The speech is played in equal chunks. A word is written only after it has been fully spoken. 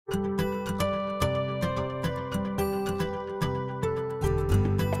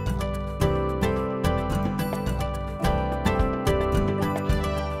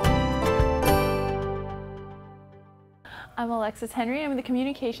I'm Alexis Henry. I'm the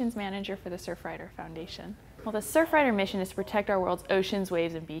Communications Manager for the Surfrider Foundation. Well, the Surfrider mission is to protect our world's oceans,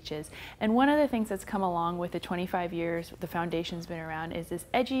 waves, and beaches. And one of the things that's come along with the 25 years the foundation's been around is this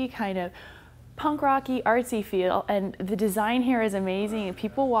edgy kind of punk rocky, artsy feel, and the design here is amazing. And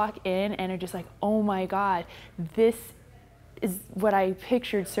people walk in and are just like, oh my God, this is what I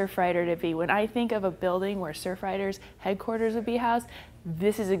pictured Surfrider to be. When I think of a building where Surfrider's headquarters would be housed,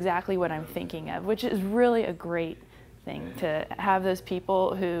 this is exactly what I'm thinking of, which is really a great thing to have those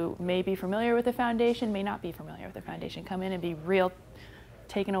people who may be familiar with the foundation, may not be familiar with the foundation, come in and be real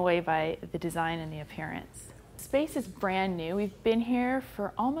taken away by the design and the appearance. Space is brand new. We've been here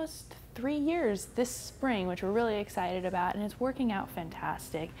for almost 3 years this spring, which we're really excited about, and it's working out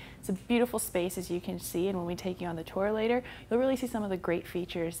fantastic. It's a beautiful space, as you can see, and when we take you on the tour later, you'll really see some of the great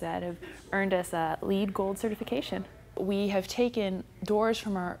features that have earned us a LEED Gold certification. We have taken doors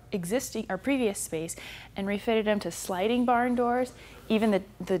from our previous space and refitted them to sliding barn doors. Even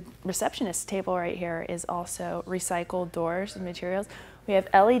the receptionist table right here is also recycled doors and materials. We have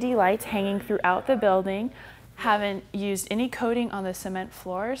LED lights hanging throughout the building. Haven't used any coating on the cement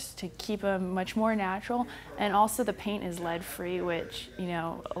floors to keep them much more natural, and also the paint is lead-free, which, you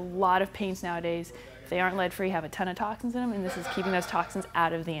know, a lot of paints nowadays, if they aren't lead-free, have a ton of toxins in them, and this is keeping those toxins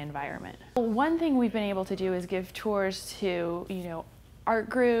out of the environment. One thing we've been able to do is give tours to, you know, art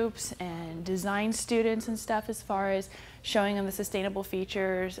groups and design students and stuff, as far as showing them the sustainable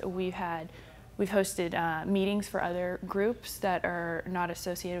features. We've hosted meetings for other groups that are not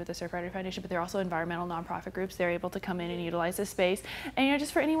associated with the Surfrider Foundation, but they're also environmental nonprofit groups. They're able to come in and utilize this space. And, you know,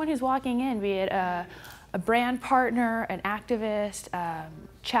 just for anyone who's walking in, be it a brand partner, an activist,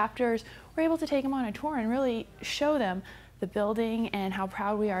 chapters, we're able to take them on a tour and really show them the building and how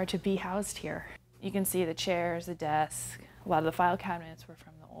proud we are to be housed here. You can see the chairs, the desk, a lot of the file cabinets were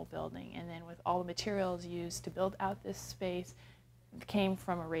from the old building. And then with all the materials used to build out this space, came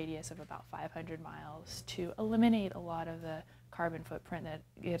from a radius of about 500 miles to eliminate a lot of the carbon footprint that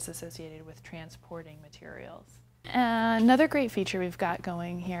gets associated with transporting materials. Another great feature we've got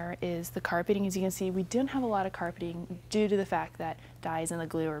going here is the carpeting. As you can see, we didn't have a lot of carpeting due to the fact that dyes and the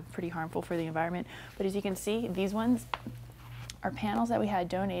glue are pretty harmful for the environment. But as you can see, these ones are panels that we had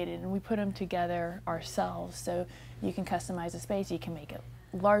donated, and we put them together ourselves. So you can customize the space, you can make it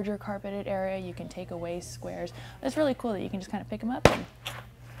larger carpeted area, you can take away squares. It's really cool that you can just kind of pick them up and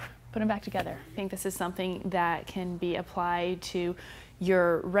put them back together. I think this is something that can be applied to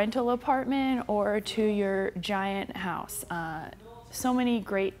your rental apartment or to your giant house. So many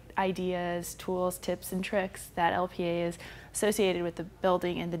great ideas, tools, tips, and tricks that LPA is associated with the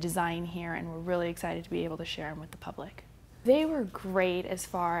building and the design here, and we're really excited to be able to share them with the public. They were great as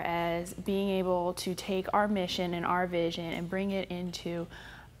far as being able to take our mission and our vision and bring it into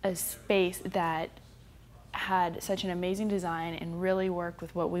a space that had such an amazing design and really worked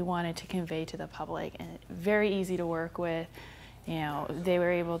with what we wanted to convey to the public, and very easy to work with. You know, they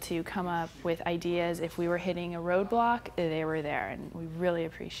were able to come up with ideas. If we were hitting a roadblock, they were there, and we really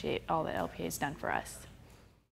appreciate all that LPA has done for us.